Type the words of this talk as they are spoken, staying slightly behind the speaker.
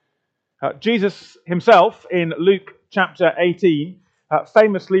Jesus himself, in Luke chapter 18,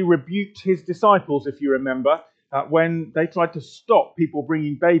 famously rebuked his disciples, if you remember, when they tried to stop people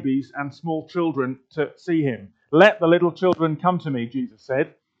bringing babies and small children to see him. "Let the little children come to me," Jesus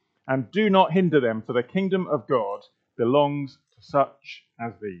said, "and do not hinder them, for the kingdom of God belongs to such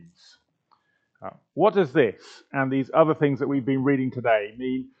as these." What does this and these other things that we've been reading today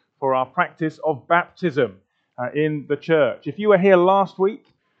mean for our practice of baptism in the church? If you were here last week,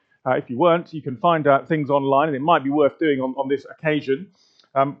 if you weren't, you can find out things online, and it might be worth doing on this occasion.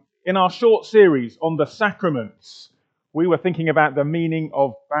 In our short series on the sacraments, we were thinking about the meaning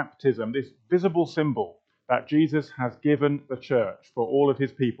of baptism, this visible symbol that Jesus has given the church for all of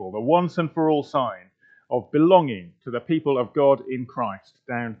his people, the once and for all sign of belonging to the people of God in Christ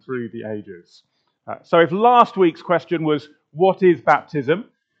down through the ages. So if last week's question was, what is baptism?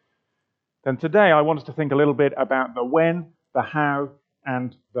 Then today I want us to think a little bit about the when, the how,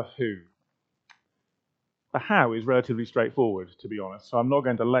 and the who. The how is relatively straightforward, to be honest, so I'm not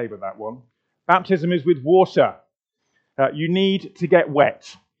going to labour that one. Baptism is with water. You need to get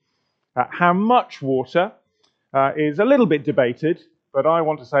wet. How much water is a little bit debated, but I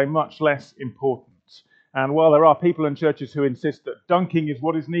want to say much less important. And while there are people in churches who insist that dunking is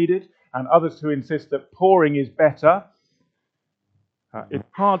what is needed, and others who insist that pouring is better, it's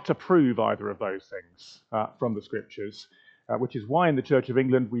hard to prove either of those things from the Scriptures, which is why in the Church of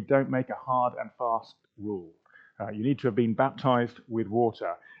England we don't make a hard and fast rule. You need to have been baptized with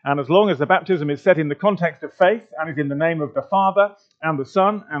water. And as long as the baptism is set in the context of faith and is in the name of the Father and the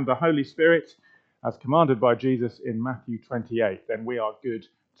Son and the Holy Spirit, as commanded by Jesus in Matthew 28, then we are good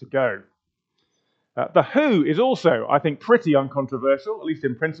to go. The who is also, I think, pretty uncontroversial, at least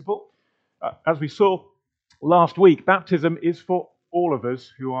in principle. As we saw last week, baptism is for all of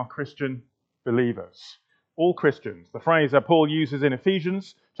us who are Christian believers. All Christians. The phrase that Paul uses in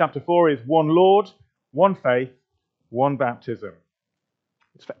Ephesians chapter 4 is one Lord, one faith, one baptism.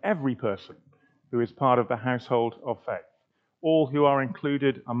 It's for every person who is part of the household of faith. All who are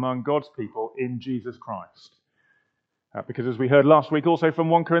included among God's people in Jesus Christ. Because as we heard last week also from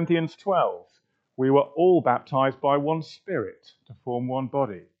 1 Corinthians 12, we were all baptized by one Spirit to form one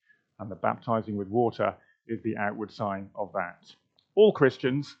body. And the baptizing with water is the outward sign of that. All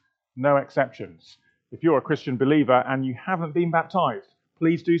Christians, no exceptions. If you're a Christian believer and you haven't been baptized,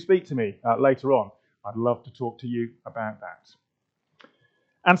 please do speak to me later on. I'd love to talk to you about that.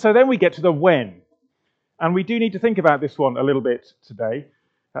 And so then we get to the when. And we do need to think about this one a little bit today.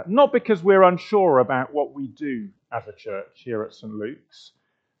 Not because we're unsure about what we do as a church here at St. Luke's.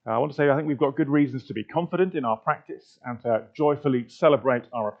 I want to say I think we've got good reasons to be confident in our practice and to joyfully celebrate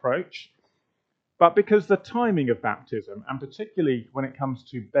our approach. But because the timing of baptism, and particularly when it comes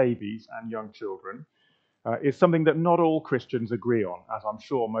to babies and young children, is something that not all Christians agree on, as I'm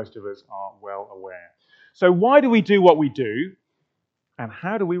sure most of us are well aware. So why do we do what we do? And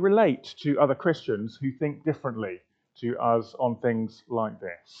how do we relate to other Christians who think differently to us on things like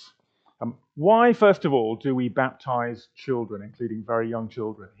this? Why, first of all, do we baptize children, including very young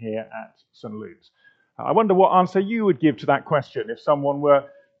children, here at St. Luke's? I wonder what answer you would give to that question if someone were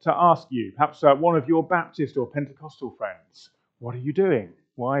to ask you, perhaps one of your Baptist or Pentecostal friends, what are you doing?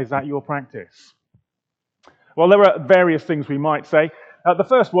 Why is that your practice? Well, there are various things we might say. The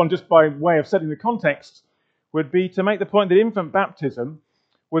first one, just by way of setting the context, would be to make the point that infant baptism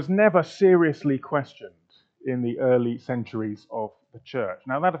was never seriously questioned in the early centuries of the church.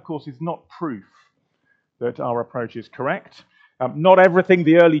 Now, that, of course, is not proof that our approach is correct. Not everything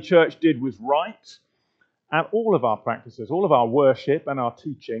the early church did was right. And all of our practices, all of our worship and our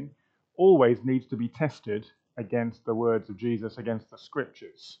teaching always needs to be tested against the words of Jesus, against the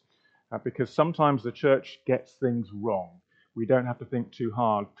Scriptures. Because sometimes the church gets things wrong. We don't have to think too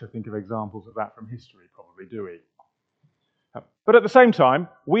hard to think of examples of that from history, probably, do we? But at the same time,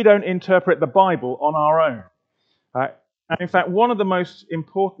 we don't interpret the Bible on our own. And in fact, one of the most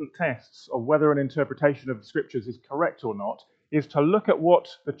important tests of whether an interpretation of the Scriptures is correct or not is to look at what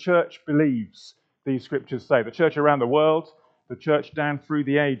the church believes these Scriptures say. The church around the world, the church down through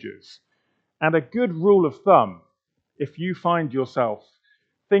the ages. And a good rule of thumb, if you find yourself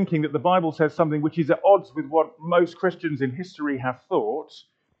thinking that the Bible says something which is at odds with what most Christians in history have thought,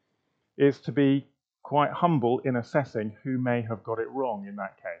 is to be quite humble in assessing who may have got it wrong in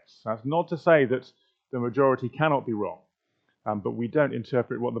that case. That's not to say that the majority cannot be wrong, but we don't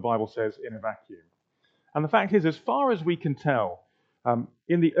interpret what the Bible says in a vacuum. And the fact is, as far as we can tell,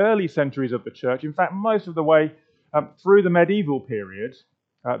 in the early centuries of the church, in fact, most of the way through the medieval period,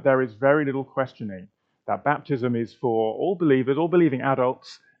 there is very little questioning that baptism is for all believers, all believing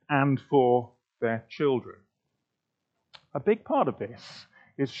adults, and for their children. A big part of this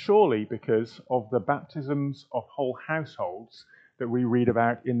is surely because of the baptisms of whole households that we read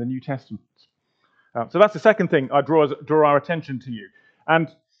about in the New Testament. So that's the second thing I draw our attention to you. And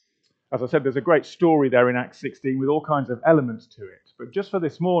as I said, there's a great story there in Acts 16 with all kinds of elements to it. But just for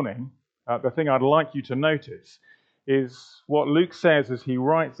this morning, the thing I'd like you to notice is what Luke says as he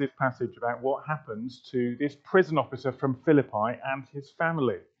writes this passage about what happens to this prison officer from Philippi and his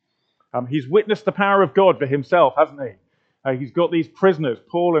family. He's witnessed the power of God for himself, hasn't he? He's got these prisoners,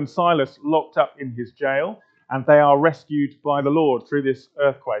 Paul and Silas, locked up in his jail, and they are rescued by the Lord through this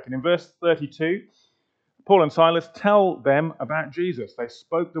earthquake. And in verse 32, Paul and Silas tell them about Jesus. They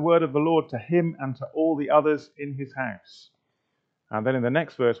spoke the word of the Lord to him and to all the others in his house. And then in the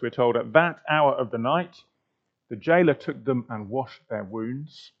next verse, we're told, at that hour of the night, the jailer took them and washed their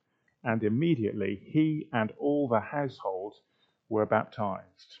wounds, and immediately he and all the household were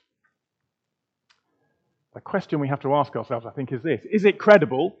baptized. The question we have to ask ourselves, I think, is this. Is it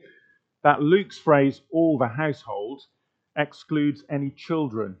credible that Luke's phrase, all the household, excludes any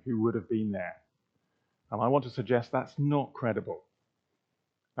children who would have been there? And I want to suggest that's not credible.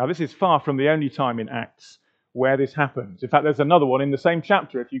 Now, this is far from the only time in Acts where this happens. In fact, there's another one in the same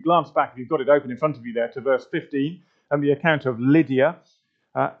chapter. If you glance back, if you've got it open in front of you there, to verse 15, and the account of Lydia,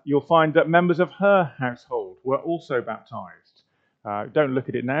 you'll find that members of her household were also baptized. Don't look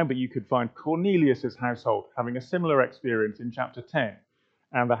at it now, but you could find Cornelius' household having a similar experience in chapter 10,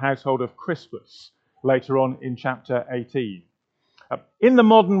 and the household of Crispus later on in chapter 18. In the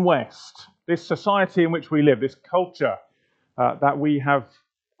modern West, this society in which we live, this culture that we have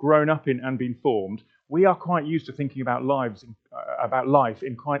grown up in and been formed, we are quite used to thinking about life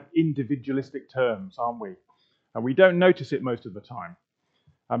in quite individualistic terms, aren't we? And we don't notice it most of the time,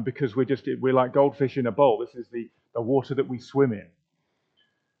 because we're like goldfish in a bowl. This is the water that we swim in.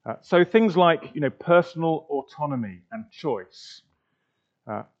 So things like personal autonomy and choice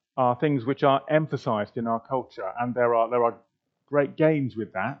are things which are emphasized in our culture, and there are great gains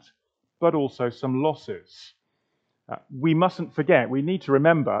with that, but also some losses. We mustn't forget, we need to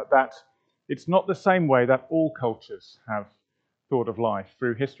remember that it's not the same way that all cultures have thought of life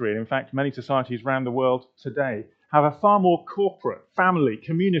through history. And in fact, many societies around the world today have a far more corporate, family,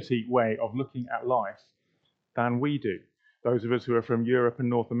 community way of looking at life than we do, those of us who are from Europe and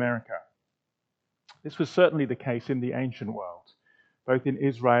North America. This was certainly the case in the ancient world, both in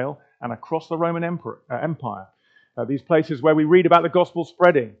Israel and across the Roman Empire. These places where we read about the gospel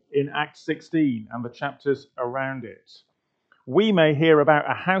spreading in Acts 16 and the chapters around it. We may hear about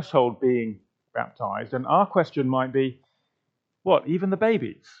a household being baptized, and our question might be, what, even the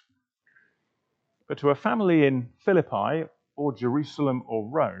babies? But to a family in Philippi or Jerusalem or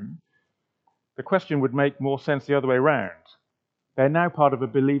Rome, the question would make more sense the other way around. They're now part of a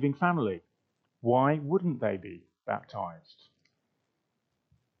believing family. Why wouldn't they be baptized?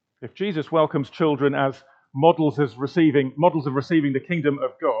 If Jesus welcomes children as models of receiving the kingdom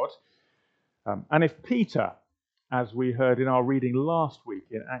of God, and if Peter, as we heard in our reading last week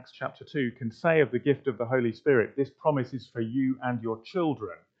in Acts chapter 2, can say of the gift of the Holy Spirit, this promise is for you and your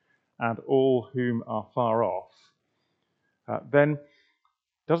children and all whom are far off, then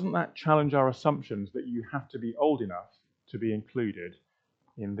doesn't that challenge our assumptions that you have to be old enough to be included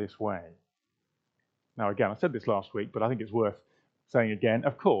in this way? Now, again, I said this last week, but I think it's worth saying again.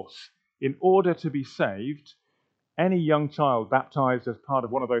 Of course, in order to be saved, any young child baptized as part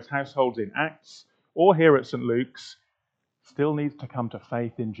of one of those households in Acts or here at St. Luke's still needs to come to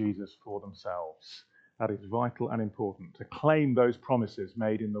faith in Jesus for themselves. That is vital and important, to claim those promises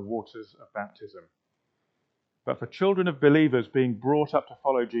made in the waters of baptism. But for children of believers being brought up to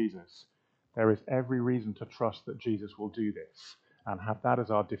follow Jesus, there is every reason to trust that Jesus will do this and have that as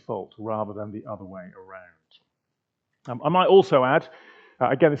our default rather than the other way around. I might also add,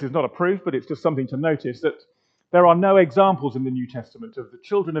 again, this is not a proof, but it's just something to notice, that there are no examples in the New Testament of the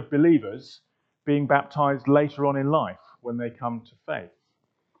children of believers being baptized later on in life when they come to faith.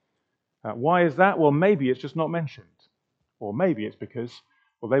 Why is that? Well, maybe it's just not mentioned. Or maybe it's because,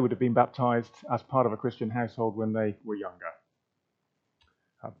 they would have been baptized as part of a Christian household when they were younger.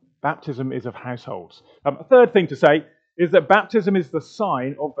 Baptism is of households. A third thing to say is that baptism is the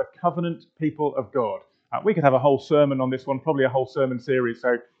sign of the covenant people of God. We could have a whole sermon on this one, probably a whole sermon series,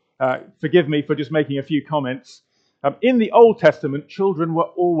 so forgive me for just making a few comments. In the Old Testament, children were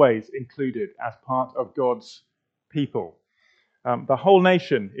always included as part of God's people. The whole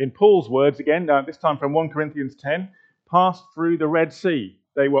nation, in Paul's words again, this time from 1 Corinthians 10, passed through the Red Sea.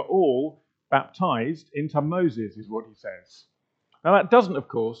 They were all baptized into Moses, is what he says. Now that doesn't, of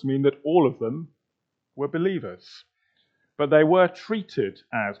course, mean that all of them were believers, but they were treated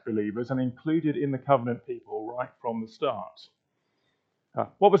as believers and included in the covenant people right from the start.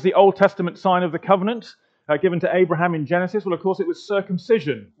 What was the Old Testament sign of the covenant given to Abraham in Genesis? Well, of course, it was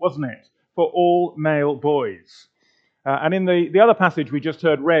circumcision, wasn't it? For all male boys. And in the other passage we just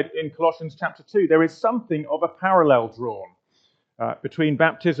heard read in Colossians chapter 2, there is something of a parallel drawn between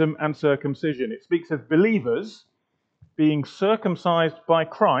baptism and circumcision. It speaks of believers being circumcised by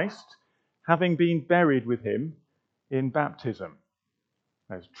Christ, having been buried with him in baptism.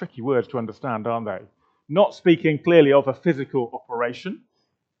 Those tricky words to understand, aren't they? Not speaking clearly of a physical operation,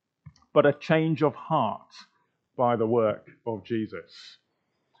 but a change of heart by the work of Jesus.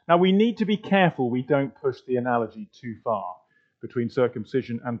 Now, we need to be careful we don't push the analogy too far between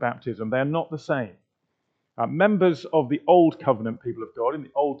circumcision and baptism. They're not the same. Members of the Old Covenant people of God in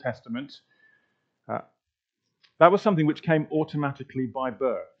the Old Testament, that was something which came automatically by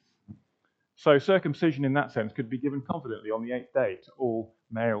birth. So circumcision in that sense could be given confidently on the 8th day to all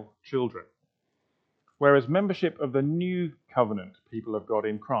male children. Whereas membership of the New Covenant people of God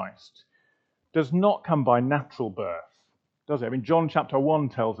in Christ does not come by natural birth, does it? I mean, John chapter 1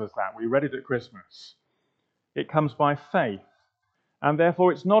 tells us that. We read it at Christmas. It comes by faith. And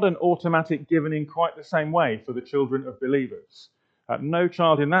therefore it's not an automatic given in quite the same way for the children of believers. No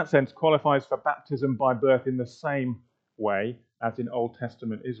child in that sense qualifies for baptism by birth in the same way as in Old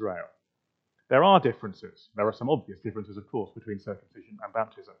Testament Israel. There are differences. There are some obvious differences, of course, between circumcision and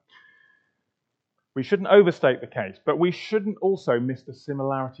baptism. We shouldn't overstate the case, but we shouldn't also miss the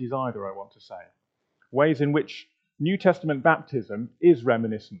similarities either, I want to say. Ways in which New Testament baptism is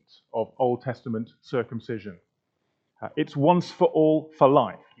reminiscent of Old Testament circumcision. It's once for all for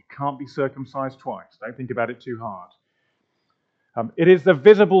life. You can't be circumcised twice. Don't think about it too hard. It is the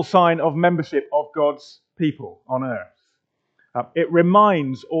visible sign of membership of God's people on earth. It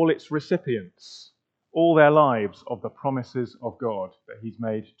reminds all its recipients, all their lives, of the promises of God that he's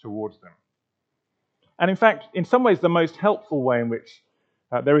made towards them. And in fact, in some ways, the most helpful way in which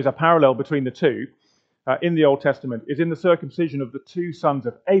there is a parallel between the two in the Old Testament is in the circumcision of the two sons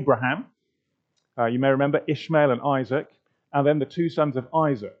of Abraham. You may remember Ishmael and Isaac, and then the two sons of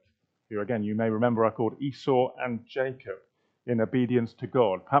Isaac, who again you may remember are called Esau and Jacob, in obedience to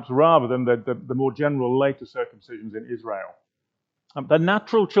God, perhaps rather than the more general later circumcisions in Israel. The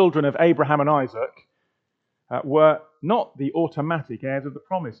natural children of Abraham and Isaac were not the automatic heirs of the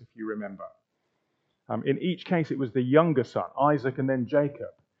promise, if you remember. In each case, it was the younger son, Isaac and then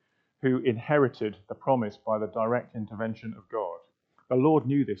Jacob, who inherited the promise by the direct intervention of God. The Lord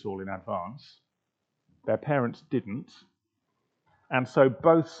knew this all in advance. Their parents didn't. And so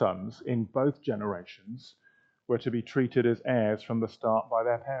both sons in both generations were to be treated as heirs from the start by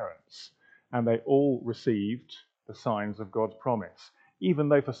their parents. And they all received the signs of God's promise, even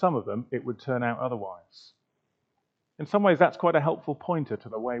though for some of them it would turn out otherwise. In some ways, that's quite a helpful pointer to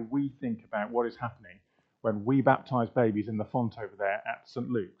the way we think about what is happening when we baptize babies in the font over there at St.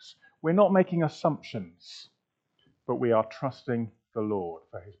 Luke's. We're not making assumptions, but we are trusting the Lord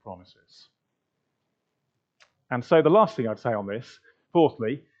for his promises. And so the last thing I'd say on this,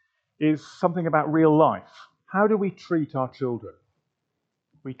 fourthly, is something about real life. How do we treat our children?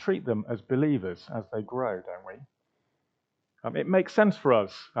 We treat them as believers as they grow, don't we? It makes sense for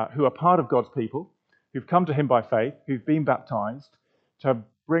us who are part of God's people, who've come to him by faith, who've been baptized, to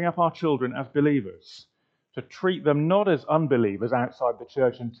bring up our children as believers, to treat them not as unbelievers outside the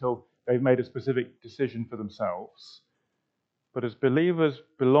church until they've made a specific decision for themselves, but as believers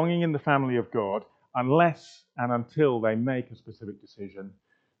belonging in the family of God, unless and until they make a specific decision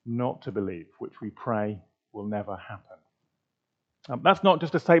not to believe, which we pray will never happen. That's not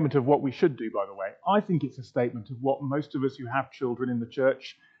just a statement of what we should do, by the way. I think it's a statement of what most of us who have children in the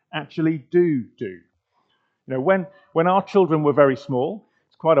church actually do. You know, when our children were very small,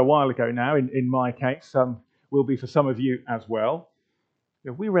 it's quite a while ago now in my case, will be for some of you as well,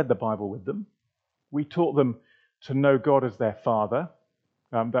 we read the Bible with them. We taught them to know God as their Father,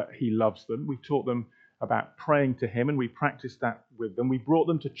 that he loves them. We taught them about praying to him, and we practiced that with them. We brought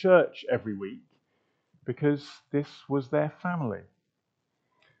them to church every week because this was their family.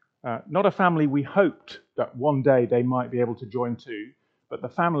 Not a family we hoped that one day they might be able to join to, but the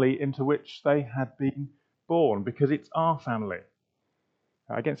family into which they had been born, because it's our family.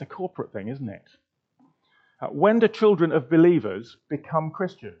 Again, it's a corporate thing, isn't it? When do children of believers become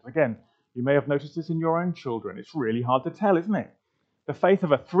Christians? Again, you may have noticed this in your own children. It's really hard to tell, isn't it? The faith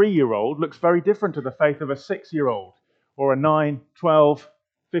of a 3-year-old looks very different to the faith of a 6-year-old, or a 9, 12,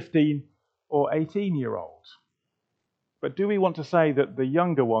 15, or 18-year-old. But do we want to say that the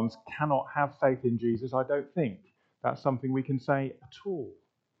younger ones cannot have faith in Jesus? I don't think that's something we can say at all.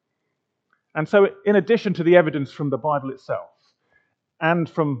 And so, in addition to the evidence from the Bible itself and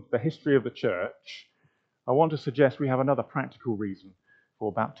from the history of the church, I want to suggest we have another practical reason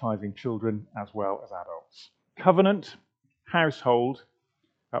for baptizing children as well as adults. Covenant, household,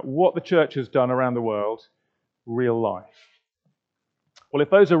 what the church has done around the world, real life. Well, if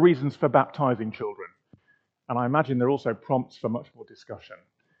those are reasons for baptizing children, and I imagine they're also prompts for much more discussion,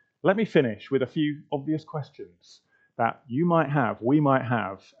 let me finish with a few obvious questions that you might have, we might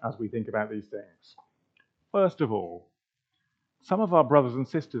have, as we think about these things. First of all, some of our brothers and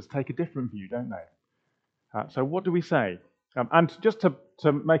sisters take a different view, don't they? So what do we say? And just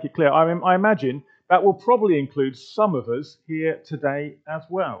to make it clear, I imagine that will probably include some of us here today as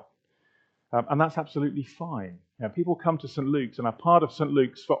well. And that's absolutely fine. People come to St. Luke's and are part of St.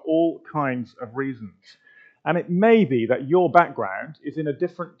 Luke's for all kinds of reasons. And it may be that your background is in a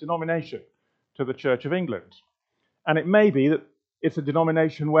different denomination to the Church of England. And it may be that it's a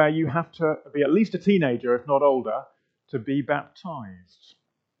denomination where you have to be at least a teenager, if not older, to be baptized.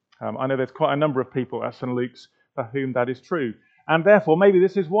 I know there's quite a number of people at St. Luke's for whom that is true. And therefore, maybe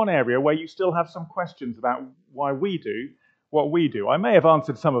this is one area where you still have some questions about why we do what we do. I may have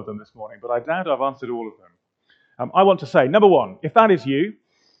answered some of them this morning, but I doubt I've answered all of them. I want to say, number one, if that is you,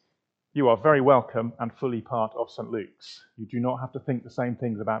 you are very welcome and fully part of St. Luke's. You do not have to think the same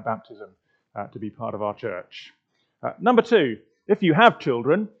things about baptism to be part of our church. Number two, if you have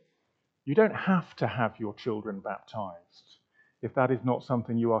children, you don't have to have your children baptized if that is not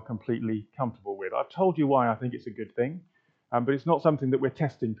something you are completely comfortable with. I've told you why I think it's a good thing, but it's not something that we're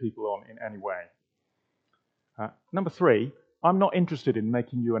testing people on in any way. Number three, I'm not interested in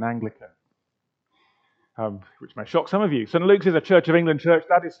making you an Anglican, which may shock some of you. St. Luke's is a Church of England church.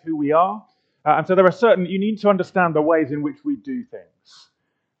 That is who we are. And so there are certain, you need to understand the ways in which we do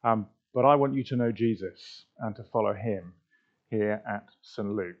things. But I want you to know Jesus and to follow him here at St.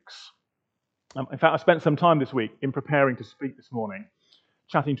 Luke's. In fact, I spent some time this week in preparing to speak this morning,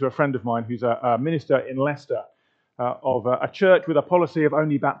 chatting to a friend of mine who's a minister in Leicester of a church with a policy of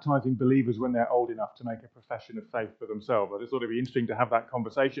only baptizing believers when they're old enough to make a profession of faith for themselves. I just thought it'd be interesting to have that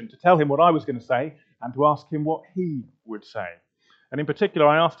conversation, to tell him what I was going to say and to ask him what he would say. And in particular,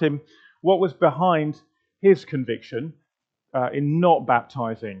 I asked him what was behind his conviction in not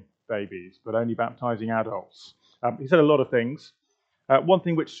baptizing babies, but only baptizing adults. He said a lot of things. One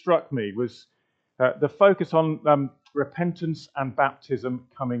thing which struck me was the focus on repentance and baptism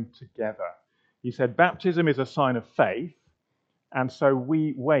coming together. He said, baptism is a sign of faith, and so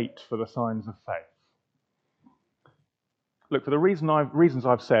we wait for the signs of faith. Look, for the reasons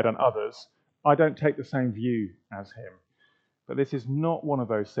I've said and others, I don't take the same view as him. But this is not one of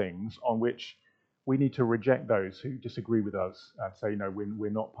those things on which we need to reject those who disagree with us and say, we're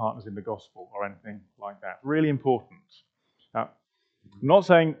not partners in the gospel or anything like that. Really important. I'm not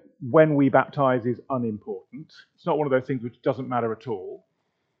saying when we baptize is unimportant. It's not one of those things which doesn't matter at all.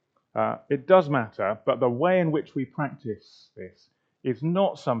 It does matter, but the way in which we practice this is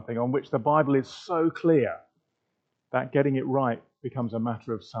not something on which the Bible is so clear that getting it right becomes a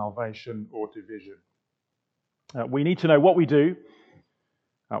matter of salvation or division. We need to know what we do,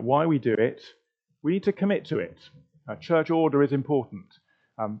 why we do it. We need to commit to it. Church order is important.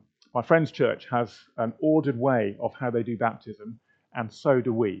 My friend's church has an ordered way of how they do baptism, and so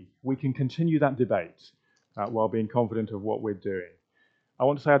do we. We can continue that debate while being confident of what we're doing. I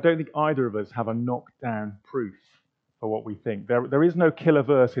want to say I don't think either of us have a knockdown proof for what we think. There is no killer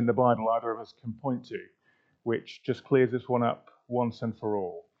verse in the Bible either of us can point to which just clears this one up once and for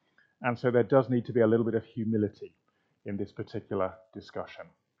all. And so there does need to be a little bit of humility in this particular discussion.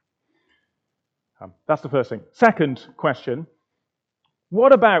 That's the first thing. Second question,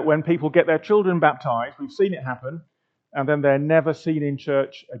 what about when people get their children baptized, we've seen it happen, and then they're never seen in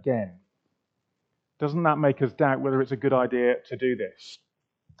church again? Doesn't that make us doubt whether it's a good idea to do this?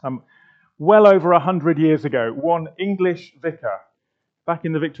 Well over 100 years ago, one English vicar, back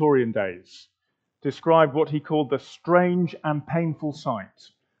in the Victorian days, described what he called the strange and painful sight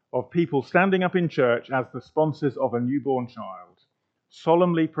of people standing up in church as the sponsors of a newborn child,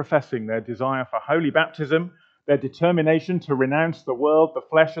 solemnly professing their desire for holy baptism, their determination to renounce the world, the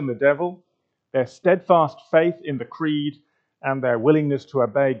flesh and the devil, their steadfast faith in the creed, and their willingness to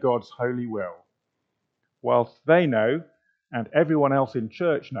obey God's holy will, whilst they know, and everyone else in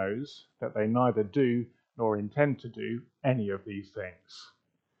church knows, that they neither do nor intend to do any of these things.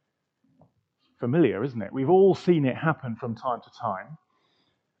 Familiar, isn't it? We've all seen it happen from time to time.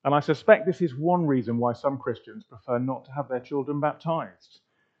 And I suspect this is one reason why some Christians prefer not to have their children baptized.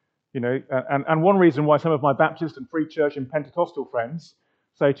 And one reason why some of my Baptist and Free Church and Pentecostal friends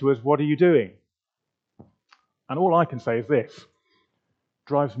say to us, "What are you doing?" And all I can say is this: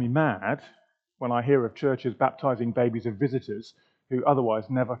 drives me mad when I hear of churches baptizing babies of visitors who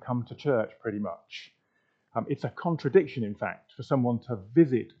otherwise never come to church, pretty much. It's a contradiction, in fact, for someone to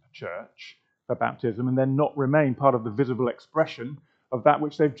visit a church for baptism and then not remain part of the visible expression of that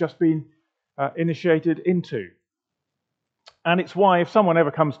which they've just been initiated into. And it's why if someone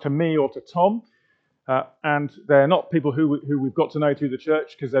ever comes to me or to Tom, and they're not people who we've got to know through the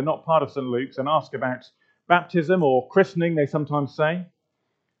church because they're not part of St. Luke's, and ask about baptism or christening, they sometimes say,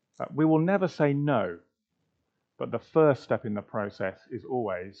 we will never say no. But the first step in the process is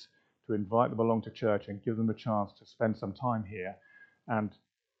always to invite them along to church and give them a chance to spend some time here and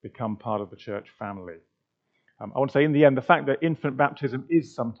become part of the church family. I want to say in the end, the fact that infant baptism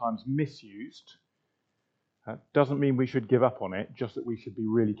is sometimes misused doesn't mean we should give up on it, just that we should be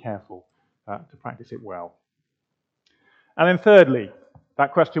really careful to practice it well. And then thirdly,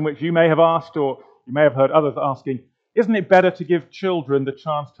 that question which you may have asked or you may have heard others asking, isn't it better to give children the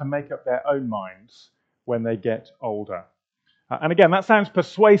chance to make up their own minds when they get older? And again, that sounds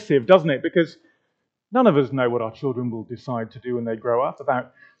persuasive, doesn't it? Because none of us know what our children will decide to do when they grow up,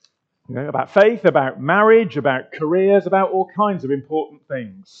 about faith, about marriage, about careers, about all kinds of important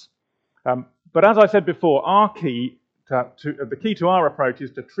things. But as I said before, the key to our approach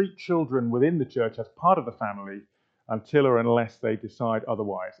is to treat children within the church as part of the family until or unless they decide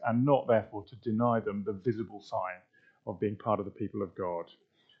otherwise, and not therefore to deny them the visible sign of being part of the people of God.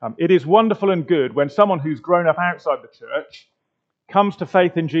 It is wonderful and good when someone who's grown up outside the church comes to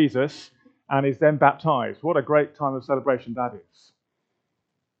faith in Jesus and is then baptized. What a great time of celebration that is.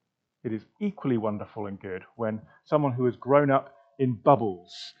 It is equally wonderful and good when someone who has grown up in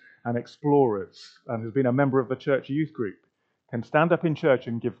bubbles and explorers and has been a member of the church youth group can stand up in church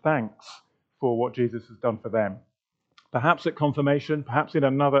and give thanks for what Jesus has done for them. Perhaps at confirmation, perhaps in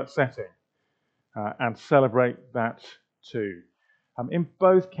another setting, and celebrate that too. In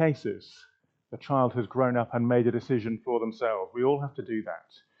both cases, the child has grown up and made a decision for themselves. We all have to do that.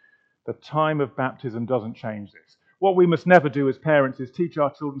 The time of baptism doesn't change this. What we must never do as parents is teach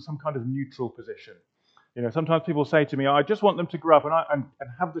our children some kind of neutral position. Sometimes people say to me, I just want them to grow up and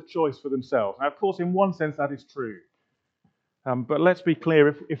have the choice for themselves. Now, of course, in one sense, that is true. But let's be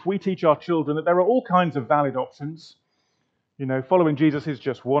clear, if we teach our children that there are all kinds of valid options, following Jesus is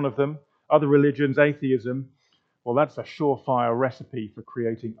just one of them, other religions, atheism, well, that's a surefire recipe for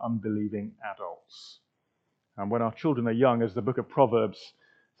creating unbelieving adults. And when our children are young, as the book of Proverbs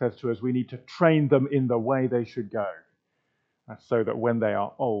says to us, we need to train them in the way they should go, so that when they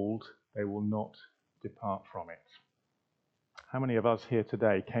are old, they will not depart from it. How many of us here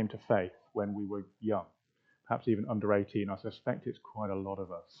today came to faith when we were young? Perhaps even under 18. I suspect it's quite a lot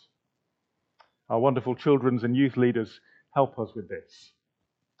of us. Our wonderful children's and youth leaders help us with this.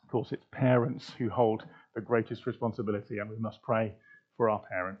 Of course, it's parents who hold the greatest responsibility, and we must pray for our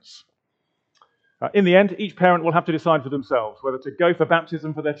parents. In the end, each parent will have to decide for themselves whether to go for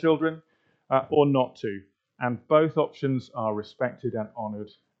baptism for their children or not to. And both options are respected and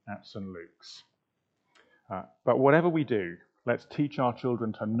honoured at St. Luke's. But whatever we do, let's teach our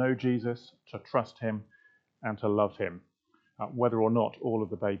children to know Jesus, to trust him, and to love him, whether or not all of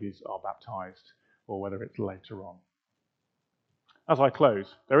the babies are baptized or whether it's later on. As I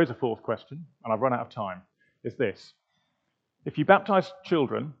close, there is a fourth question, and I've run out of time. It's this. If you baptize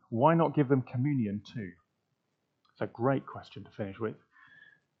children, why not give them communion too? It's a great question to finish with,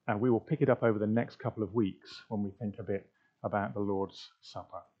 and we will pick it up over the next couple of weeks when we think a bit about the Lord's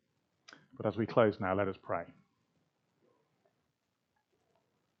Supper. But as we close now, let us pray.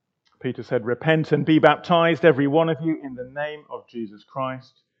 Peter said, "Repent and be baptized, every one of you, in the name of Jesus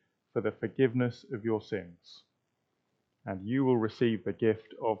Christ, for the forgiveness of your sins, and you will receive the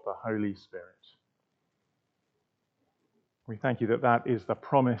gift of the Holy Spirit." We thank you that that is the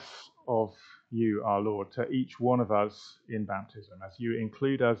promise of you, our Lord, to each one of us in baptism, as you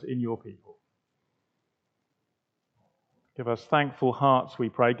include us in your people. Give us thankful hearts, we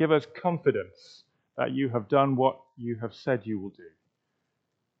pray. Give us confidence that you have done what you have said you will do,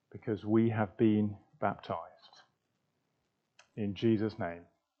 because we have been baptized. In Jesus' name,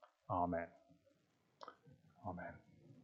 amen. Amen.